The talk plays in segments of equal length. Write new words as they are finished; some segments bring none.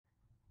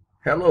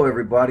Hello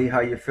everybody, how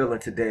you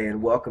feeling today,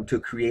 and welcome to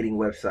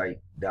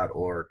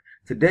creatingwebsite.org.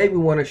 Today we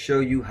want to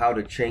show you how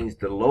to change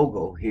the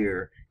logo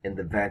here in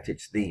the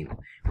Vantage theme.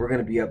 We're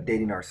going to be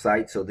updating our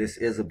site, so this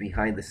is a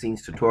behind the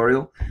scenes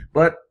tutorial,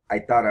 but I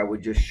thought I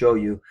would just show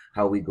you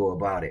how we go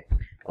about it.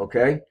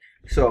 Okay,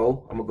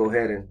 so I'm going to go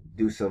ahead and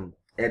do some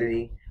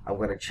editing. I'm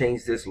going to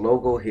change this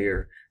logo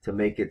here to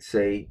make it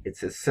say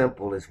it's as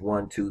simple as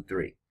 1, 2,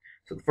 3.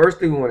 So the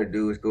first thing we want to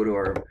do is go to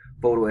our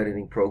photo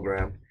editing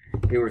program.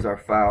 Here is our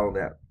file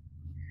that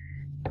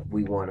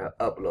we want to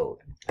upload.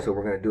 So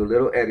we're going to do a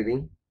little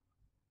editing.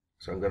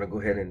 So I'm going to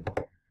go ahead and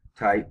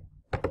type,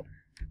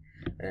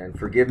 and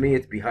forgive me,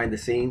 it's behind the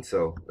scenes,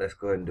 so let's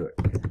go ahead and do it.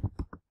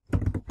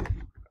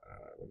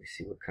 Let me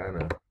see what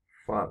kind of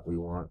font we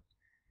want.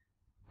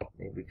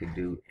 Maybe we could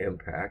do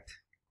impact.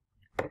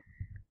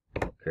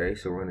 Okay,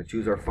 so we're going to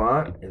choose our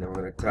font, and then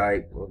we're going to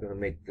type. We're going to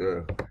make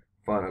the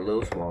font a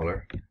little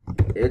smaller.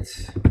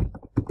 It's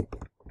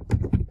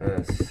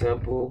as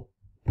simple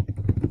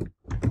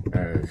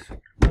as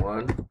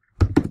 1,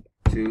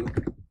 2,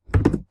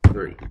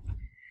 3.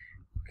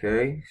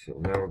 Okay, so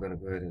now we're going to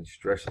go ahead and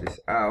stretch this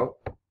out.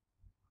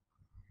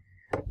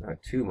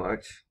 Not too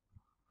much.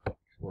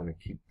 Just want to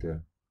keep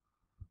the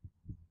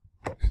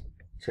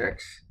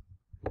text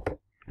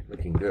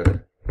looking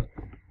good.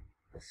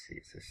 Let's see,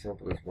 it's as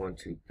simple as 1,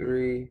 2,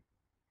 3.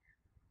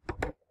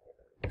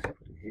 Let's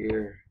put it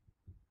here.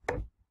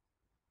 So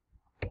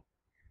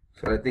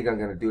what I think I'm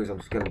going to do is I'm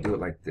just going to do it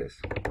like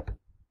this.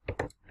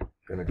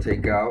 I'm going to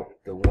take out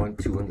the 1,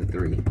 2, and the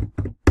 3. And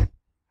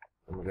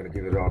we're going to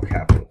give it all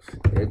capitals.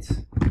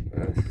 It's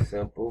as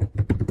simple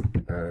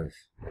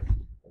as,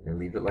 and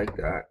leave it like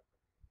that.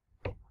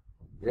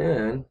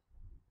 Then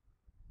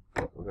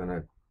we're going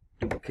to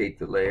duplicate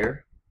the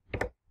layer,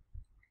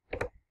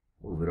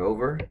 move it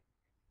over,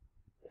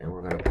 and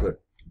we're going to put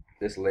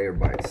this layer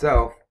by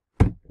itself.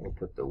 We'll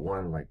put the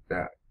 1 like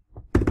that.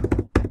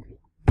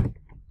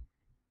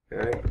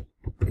 Okay,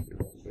 make it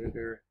a little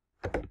bigger,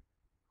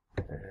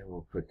 and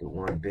we'll put the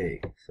 1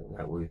 big, so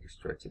that way we can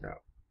stretch it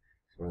out.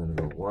 So we're going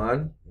to go 1, and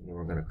then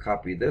we're going to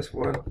copy this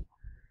one,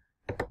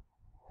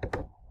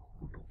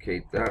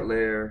 duplicate that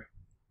layer,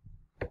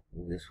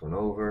 move this one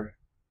over,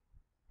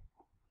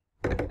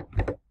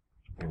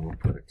 and we'll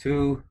put a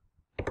 2,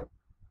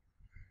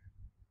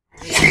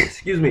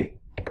 excuse me,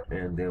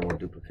 and then we'll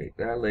duplicate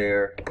that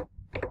layer,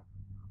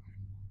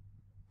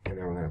 and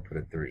then we're going to put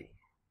a 3.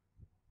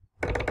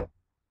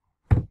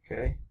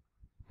 Okay,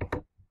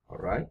 all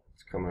right,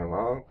 it's coming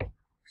along.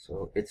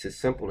 So it's as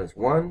simple as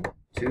 1,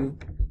 2,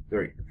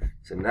 3.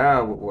 So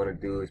now what we want to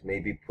do is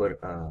maybe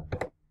put, want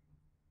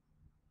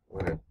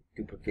to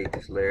duplicate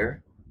this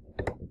layer,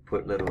 and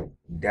put little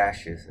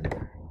dashes in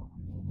there.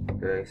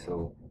 Okay,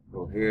 so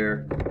go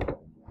here,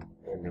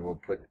 and then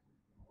we'll put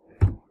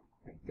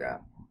like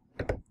that.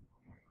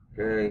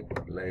 Okay,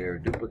 layer,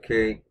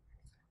 duplicate,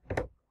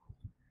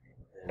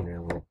 and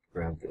then we'll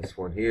grab this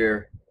one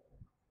here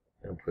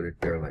and put it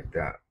there like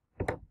that.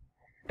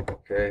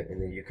 Okay, and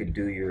then you could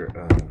do your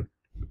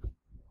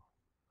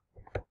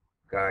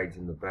guides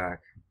in the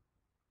back.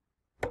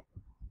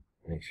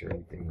 Make sure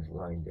everything is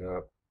lined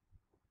up.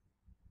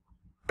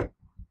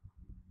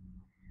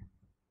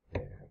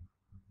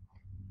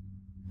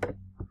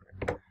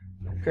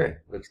 Okay,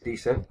 looks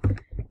decent.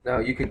 Now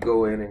you could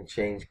go in and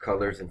change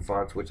colors and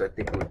fonts, which I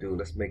think we'll do.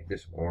 Let's make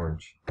this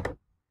orange.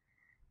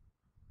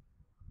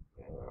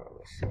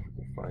 Let's see if we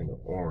can find an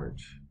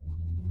orange.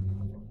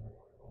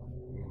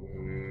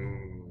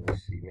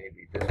 Let's see,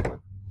 maybe this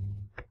one.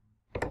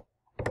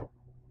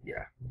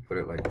 Yeah, put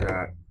it like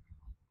that.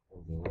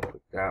 And then we'll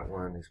put that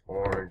one as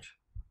orange.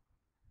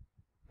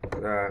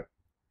 Like that.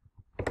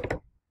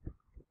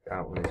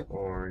 That one is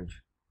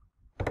orange.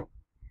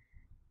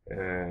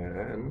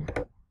 And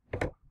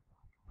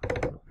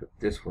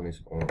this one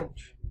is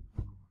orange.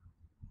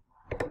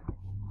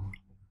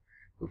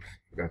 Oops,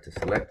 forgot to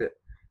select it.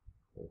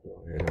 We'll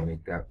go ahead and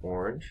make that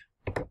orange.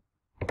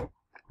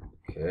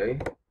 Okay,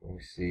 let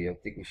me see. I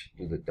think we should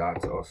do the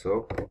dots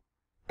also.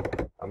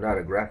 I'm not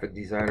a graphic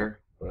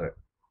designer, but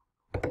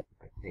I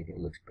think it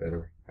looks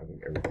better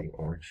having everything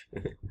orange.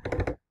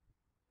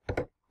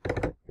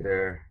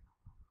 There,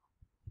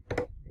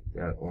 make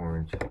that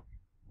orange.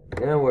 And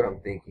then what I'm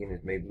thinking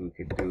is maybe we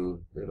could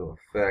do a little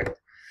effect,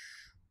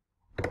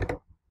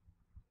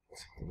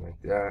 something like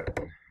that,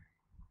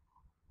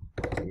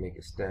 to make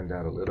it stand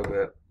out a little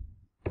bit.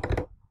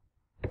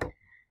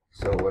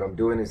 So what I'm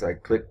doing is I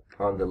click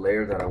on the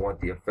layer that I want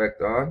the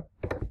effect on,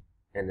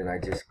 and then I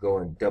just go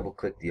and double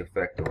click the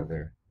effect over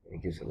there.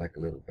 It gives it like a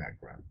little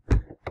background.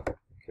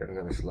 Okay, I'm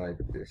going to slide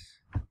this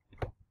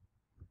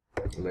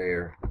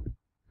layer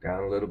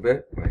down a little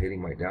bit by hitting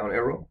my down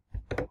arrow.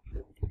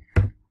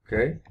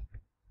 Okay,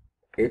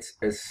 it's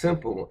as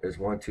simple as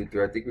 1, 2,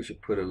 3. I think we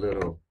should put a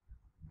little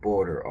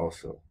border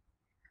also.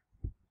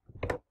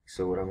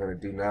 So what I'm going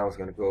to do now is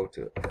going to go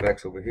to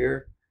effects over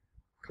here,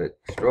 click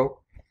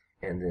stroke,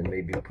 and then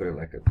maybe put it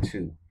like a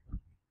 2.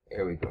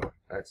 There we go.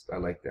 I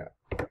like that.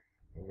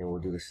 And then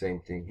we'll do the same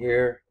thing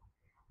here.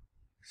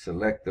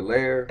 Select the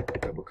layer,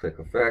 double click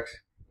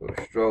effects, go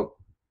to stroke,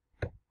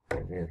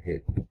 then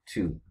hit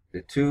 2.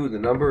 The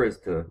number is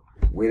the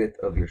width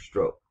of your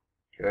stroke.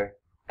 Okay,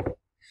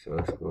 so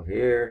let's go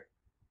here,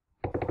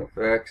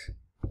 effects,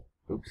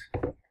 oops,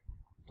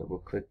 double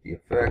click the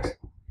effects.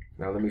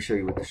 Now let me show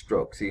you with the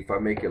stroke. See, if I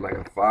make it like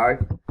a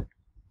 5,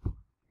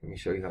 let me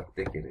show you how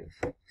thick it is.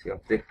 See how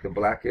thick the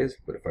black is?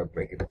 But if I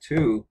make it a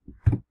 2,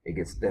 it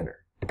gets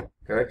thinner.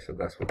 Okay, so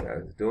that's what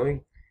that is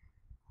doing.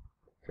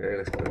 Okay,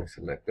 let's go ahead and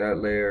select that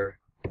layer,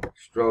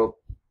 stroke,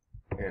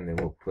 and then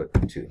we'll put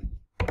 2.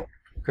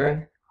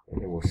 Okay,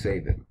 and then we'll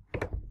save it.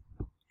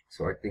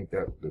 So I think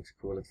that looks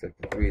cool. Looks like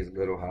the 3 is a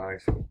little high,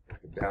 so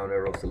the down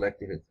arrow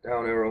selected, it's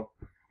down arrow.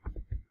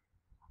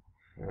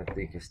 And I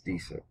think it's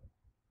decent.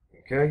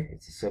 Okay,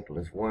 it's as simple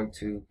as 1,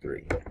 2,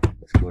 3.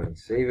 Let's go ahead and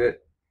save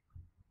it.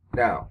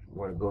 Now, we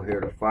want to go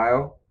here to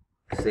File,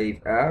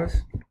 Save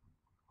As.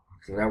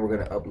 So now we're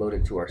going to upload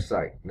it to our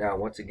site. Now,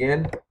 once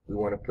again, we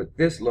want to put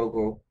this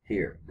logo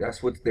here.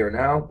 That's what's there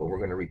now, but we're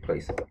going to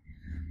replace it.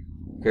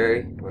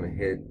 Okay, I'm going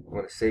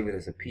to save it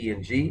as a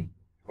PNG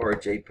or a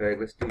JPEG.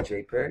 Let's do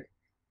JPEG.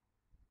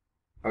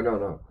 Oh,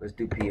 no, let's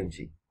do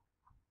PNG.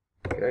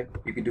 Okay,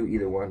 you can do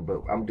either one,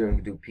 but I'm going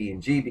to do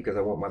PNG because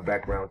I want my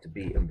background to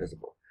be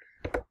invisible.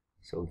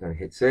 So we're going to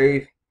hit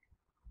save,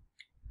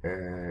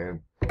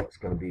 and it's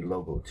going to be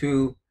logo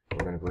 2. We're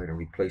going to go ahead and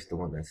replace the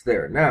one that's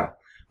there. Now,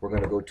 we're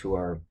going to go to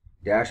our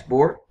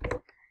dashboard,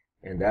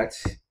 and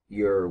that's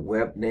your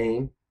web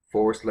name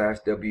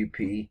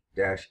 /WP-admin,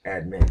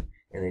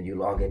 and then you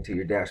log into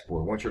your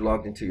dashboard. Once you're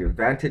logged into your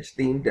Vantage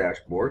Theme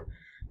dashboard,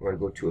 we're going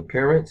to go to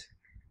Appearance,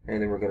 and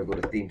then we're going to go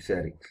to Theme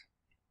Settings.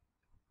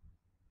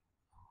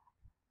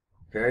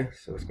 Okay,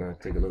 so it's going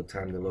to take a little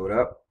time to load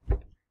up.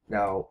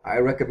 Now, I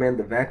recommend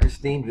the Vantage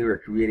theme here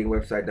at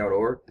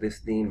creatingwebsite.org. This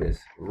theme is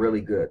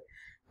really good.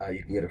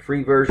 You can get a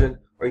free version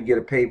or you can get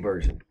a paid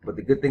version. But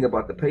the good thing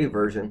about the paid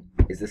version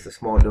is it's a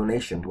small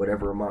donation,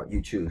 whatever amount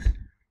you choose.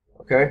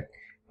 Okay?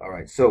 All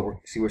right, so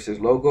see where it says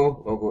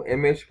logo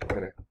image. We're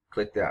going to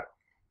click that.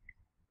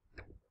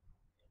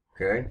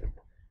 Okay?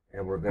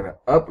 And we're going to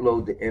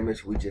upload the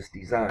image we just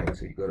designed.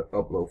 So you go to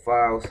Upload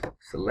Files,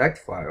 select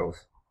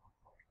Files,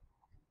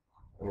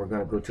 and we're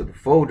going to go to the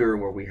folder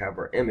where we have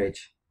our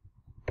image.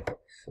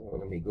 So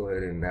let me go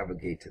ahead and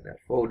navigate to that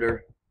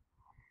folder.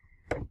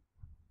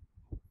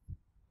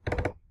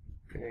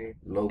 Okay,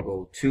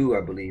 logo 2,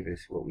 I believe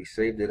is what we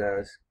saved it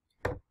as.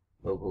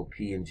 Logo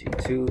PNG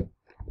 2.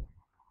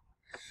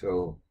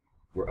 So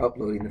we're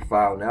uploading the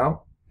file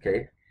now.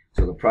 Okay,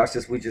 so the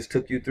process we just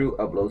took you through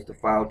uploads the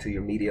file to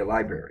your media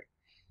library.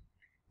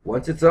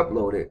 Once it's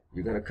uploaded,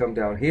 you're going to come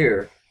down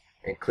here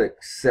and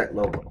click Set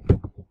Logo.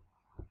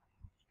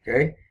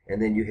 Okay,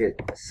 and then you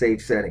hit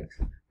Save Settings.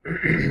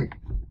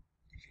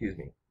 Excuse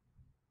me.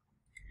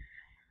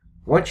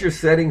 Once your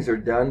settings are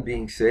done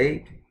being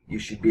saved, you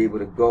should be able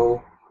to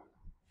go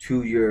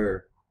to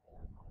your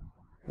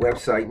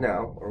website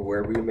now, or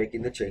wherever you're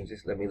making the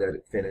changes. Let me let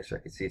it finish. I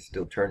can see it's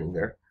still turning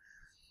there.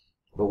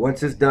 But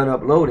once it's done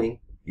uploading,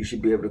 you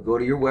should be able to go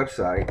to your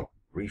website,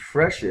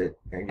 refresh it,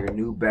 and your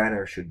new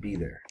banner should be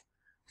there.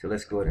 So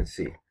let's go ahead and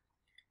see.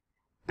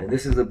 And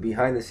this is a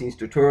behind the scenes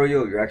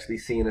tutorial. You're actually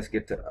seeing us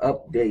get to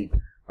update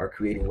our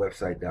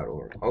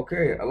creatingwebsite.org.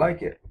 Okay, I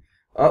like it.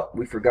 Oh,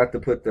 we forgot to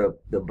put the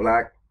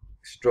black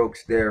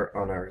strokes there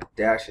on our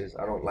dashes.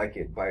 I don't like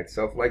it by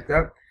itself like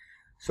that.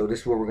 So this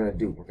is what we're going to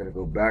do. We're going to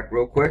go back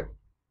real quick,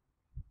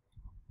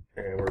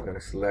 and we're going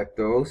to select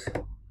those,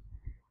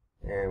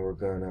 and we're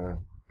going to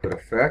put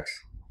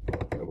effects,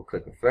 double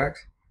click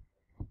effects,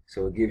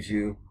 so it gives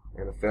you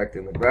an effect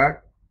in the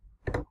back.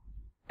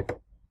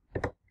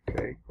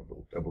 Okay,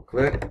 double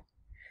click.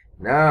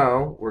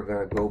 Now we're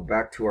going to go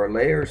back to our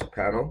layers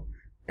panel,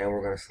 and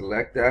we're going to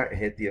select that and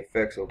hit the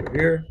effects over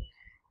here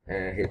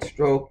and hit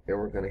stroke, and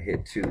we're going to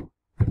hit 2.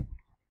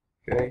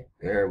 Okay,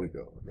 there we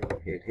go. Then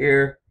we'll hit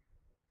here,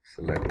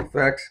 select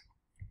effects,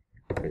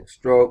 hit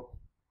stroke,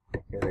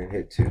 and then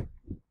hit 2.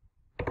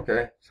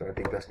 Okay, so I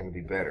think that's going to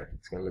be better.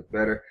 It's going to look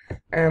better,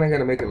 and I'm going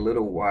to make it a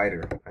little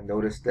wider. I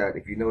noticed that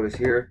if you notice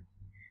here,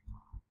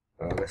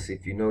 let's see,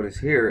 if you notice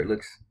here,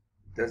 it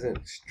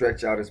doesn't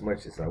stretch out as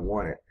much as I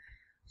want it.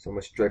 So I'm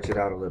going to stretch it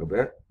out a little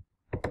bit,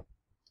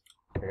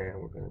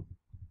 and we're going to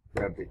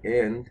grab the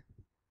end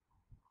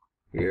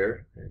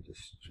here and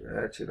just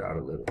stretch it out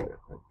a little bit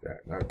like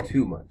that, not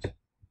too much. It's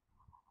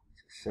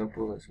as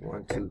simple as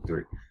 1, 2,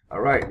 3. All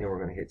right, then we're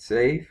going to hit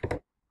save,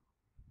 and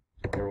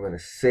we're going to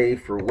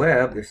save for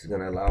web. This is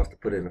going to allow us to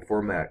put it in a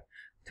format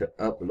to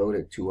upload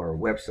it to our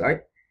website.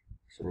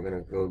 So we're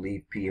going to go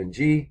leave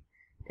PNG,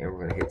 and we're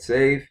going to hit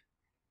save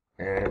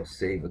and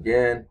save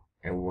again,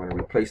 and we want to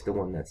replace the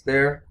one that's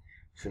there.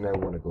 So now we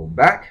want to go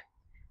back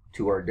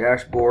to our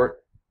dashboard,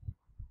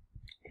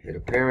 hit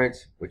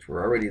appearance, which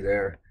we're already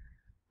there,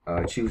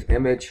 choose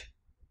image.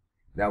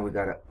 Now we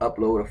got to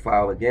upload a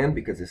file again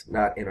because it's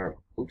not in our,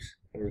 oops,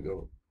 there we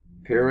go,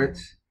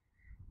 appearance.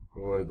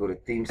 We want to go to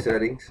theme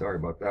settings, sorry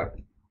about that.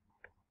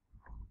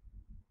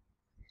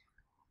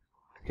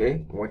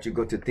 Okay, once you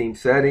go to theme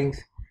settings,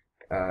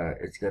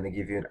 it's going to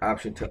give you an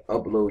option to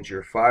upload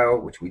your file,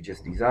 which we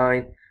just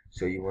designed.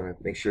 So you want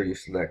to make sure you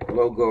select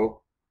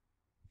logo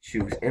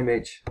choose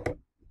image.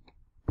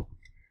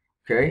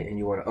 Okay, and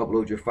you want to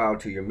upload your file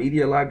to your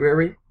media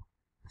library.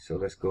 So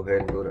let's go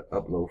ahead and go to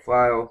upload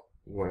file.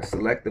 You want to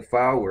select the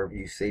file wherever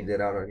you saved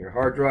it out on your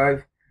hard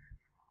drive.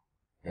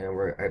 And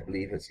I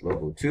believe it's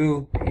logo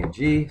 2,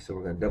 PNG. So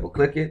we're going to double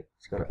click it.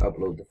 It's going to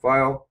upload the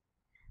file.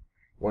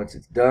 Once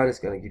it's done, it's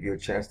going to give you a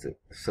chance to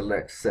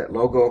select set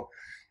logo.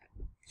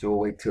 So we'll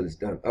wait till it's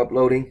done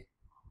uploading.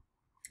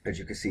 As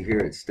you can see here,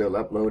 it's still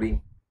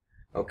uploading.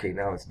 Okay,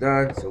 now it's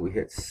done. So we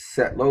hit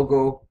set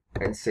logo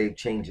and save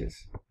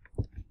changes.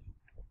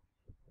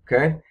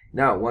 Okay,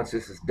 now once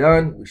this is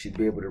done, we should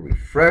be able to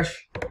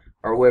refresh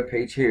our web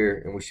page here,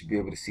 and we should be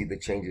able to see the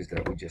changes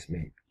that we just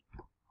made.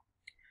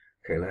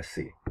 Okay, let's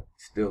see.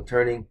 It's still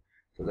turning,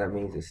 so that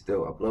means it's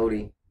still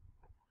uploading.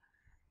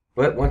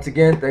 But once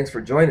again, thanks for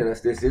joining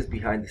us. This is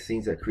Behind the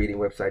Scenes at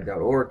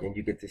creatingwebsite.org, and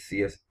you get to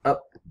see us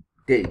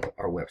update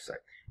our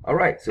website. All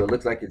right, so it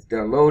looks like it's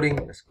done loading.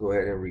 Let's go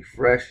ahead and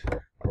refresh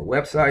our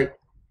website,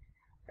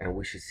 and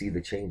we should see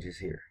the changes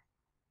here.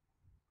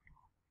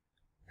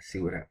 Let's see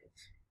what happens.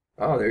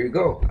 Oh, there you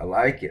go. I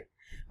like it.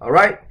 All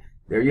right,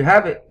 there you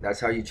have it.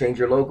 That's how you change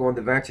your logo in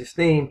the Vantage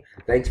theme.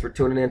 Thanks for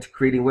tuning in to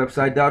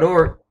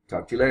creatingwebsite.org.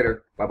 Talk to you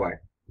later. Bye-bye.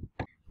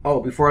 Oh,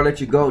 before I let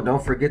you go,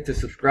 don't forget to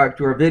subscribe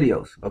to our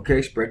videos.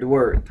 Okay, spread the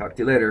word. Talk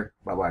to you later.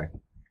 Bye-bye.